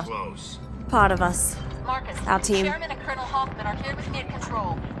be part of us. Marcus, Our team. Chairman and Colonel Hoffman are here with me at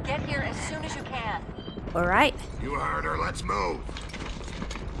control. Get here as soon as you can. Alright. You heard her. Let's move.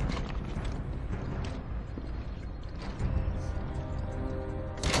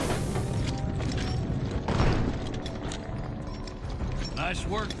 Nice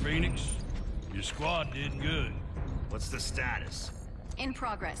work, Phoenix. Your squad did good. What's the status? In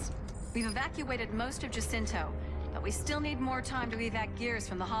progress. We've evacuated most of Jacinto, but we still need more time to evac gears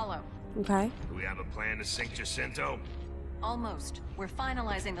from the Hollow. Okay. Do we have a plan to sink Jacinto? Almost. We're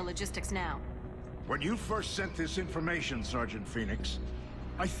finalizing the logistics now. When you first sent this information, Sergeant Fenix,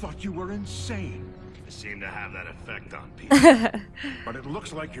 I thought you were insane. I seem to have that effect on people. But it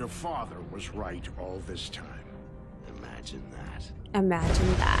looks like your father was right all this time. Imagine that.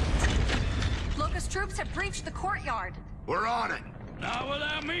 Imagine that. Locust troops have breached the courtyard. We're on it. Now,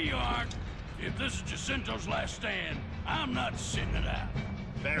 without me, you aren't. If this is Jacinto's last stand, I'm not sitting it out.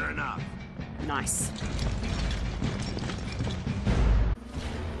 Fair enough. Nice.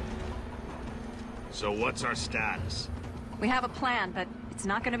 So what's our status? We have a plan, but it's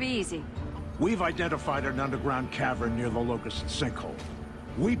not going to be easy. We've identified an underground cavern near the Locust sinkhole.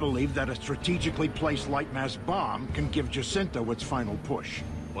 We believe that a strategically placed light mass bomb can give Jacinto its final push.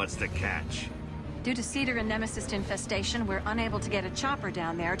 What's the catch? Due to cedar and nemesis infestation, we're unable to get a chopper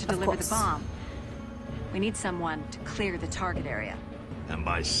down there to deliver the bomb. We need someone to clear the target area. And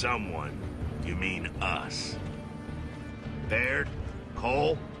by someone, you mean us. Baird,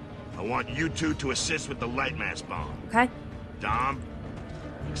 Cole, I want you two to assist with the light mass bomb. Okay. Dom,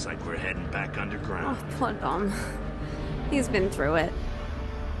 looks like we're heading back underground. Oh, poor Dom. He's been through it.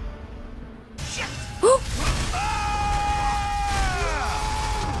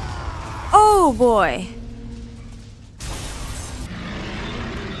 Oh boy.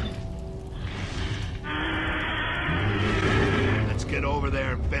 Let's get over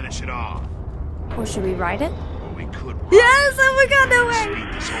there and finish it off. Or should we ride it? Or we could ride Yes! Oh my god, no way!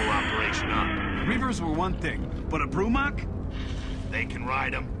 speed this whole operation up. Reavers were one thing, but a Brumach? They can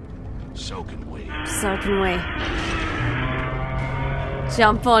ride them, so can we. So can we.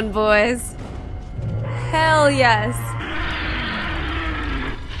 Jump on, boys. Hell yes.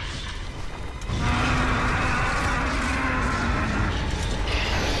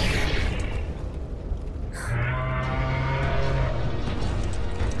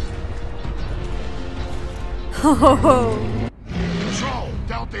 Oh. Control,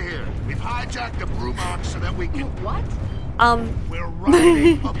 Delta here. We've hijacked the Brumach so that we can... What? We're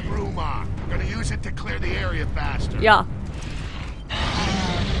riding a Brumach. Gonna use it to clear the area faster. Yeah.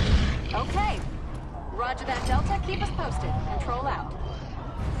 Okay. Roger that, Delta. Keep us posted. Control out.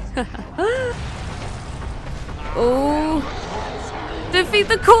 Oh. Defeat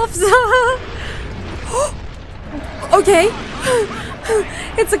the corpse. Okay.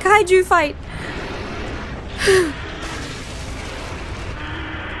 It's a kaiju fight.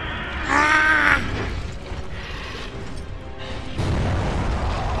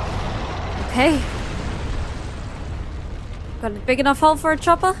 Okay. Got a big enough hole for a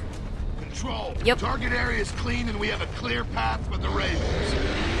chopper? Control. Yep. Target area is clean and we have a clear path for the Ravens.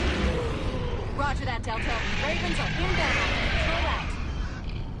 Roger that, Delta. Ravens are inbound. Control out.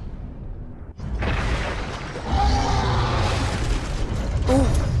 Oh.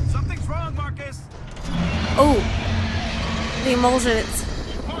 Something's wrong, Marcus. Oh. The emulsion,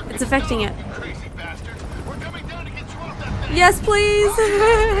 it's affecting it. Yes, please.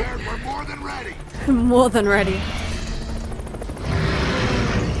 We're more than ready. More than ready.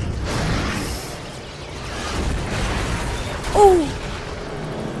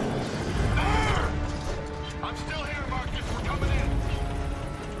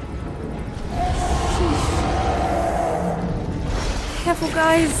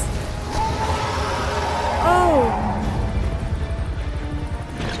 guys. Oh.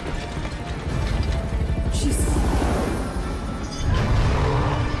 Jesus.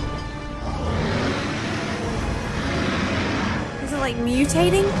 Is it like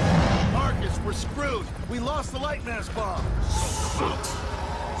mutating? Marcus, we're screwed. We lost the light mass bomb.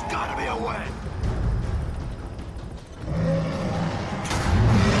 There's gotta be a way.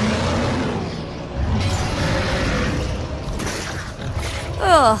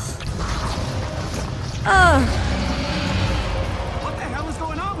 Ugh. Ugh. What the hell is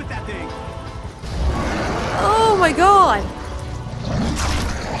going on with that thing? Oh my god.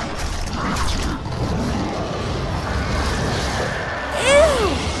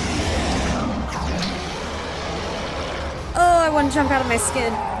 Ew. Oh, I want to jump out of my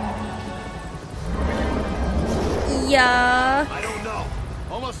skin. Yuck. I don't know.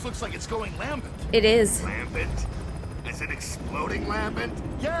 Almost looks like it's going lambent. It is. Lambent? Is it exploding lambent?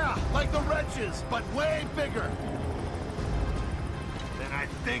 Yeah, like the wretches, but way bigger. Then I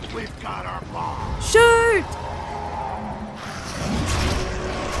think we've got our bomb. Shoot!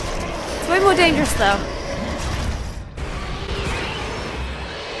 It's way more dangerous though.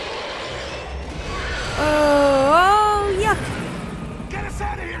 Oh, yuck. Get us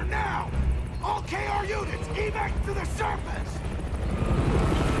out of here now! All KR units, evac to the surface!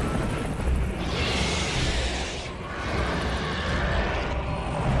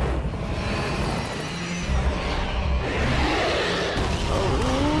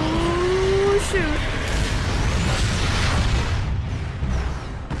 Oh, shoot.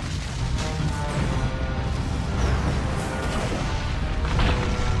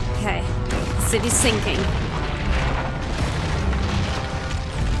 Okay, the city's sinking.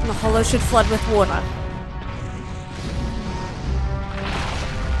 The hollow should flood with water.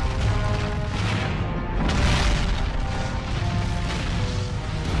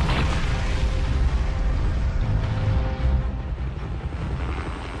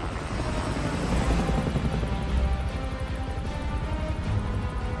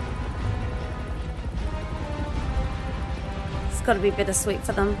 It's gotta be bittersweet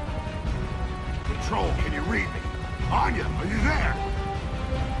for them. Control, can you read me? Anya, are you there?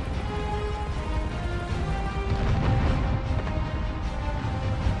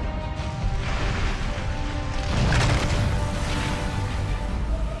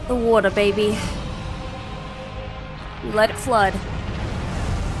 The water, baby. Let it flood.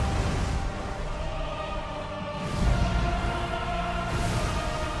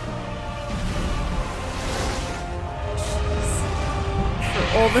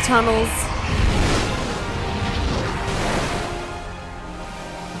 Through all the tunnels.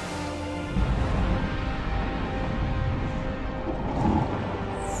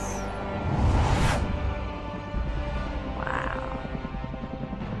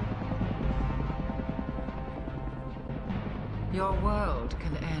 Your world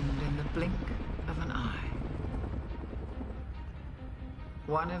can end in the blink of an eye.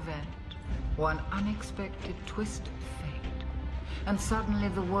 One event, one unexpected twist of fate, and suddenly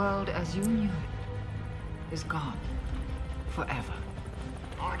the world as you knew it is gone forever.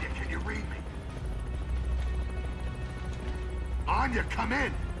 Anya, can you read me? Anya, come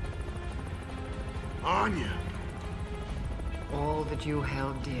in! Anya! All that you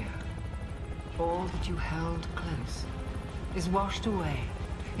held dear, all that you held close, is washed away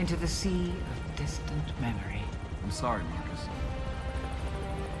into the sea of distant memory. I'm sorry, Marcus.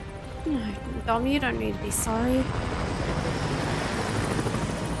 No, Dom, you don't need to be sorry.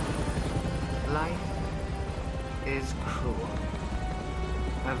 Life is cruel.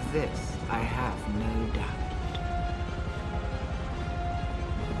 Of this, I have no doubt.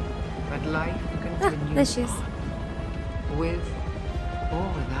 But life continues there she is. on, with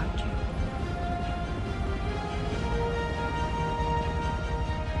or without you.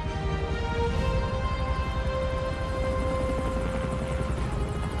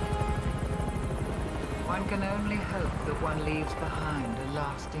 One can only hope that one leaves behind a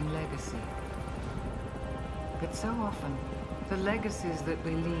lasting legacy. But so often, the legacies that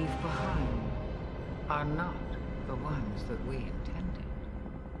we leave behind are not the ones that we intended.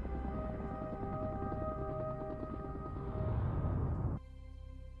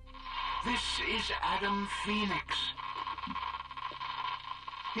 This is Adam Fenix.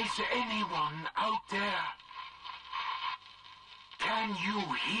 Is anyone out there? Can you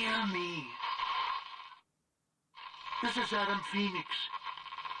hear me? This is Adam Fenix.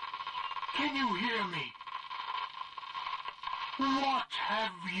 Can you hear me? What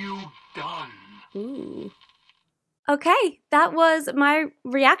have you done? Ooh. Okay, that was my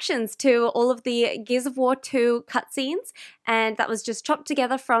reactions to all of the Gears of War 2 cutscenes, and that was just chopped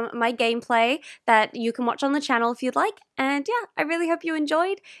together from my gameplay that you can watch on the channel if you'd like. And yeah, I really hope you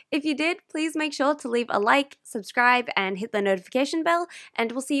enjoyed. If you did, please make sure to leave a like, subscribe, and hit the notification bell,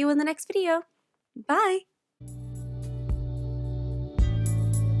 and we'll see you in the next video. Bye!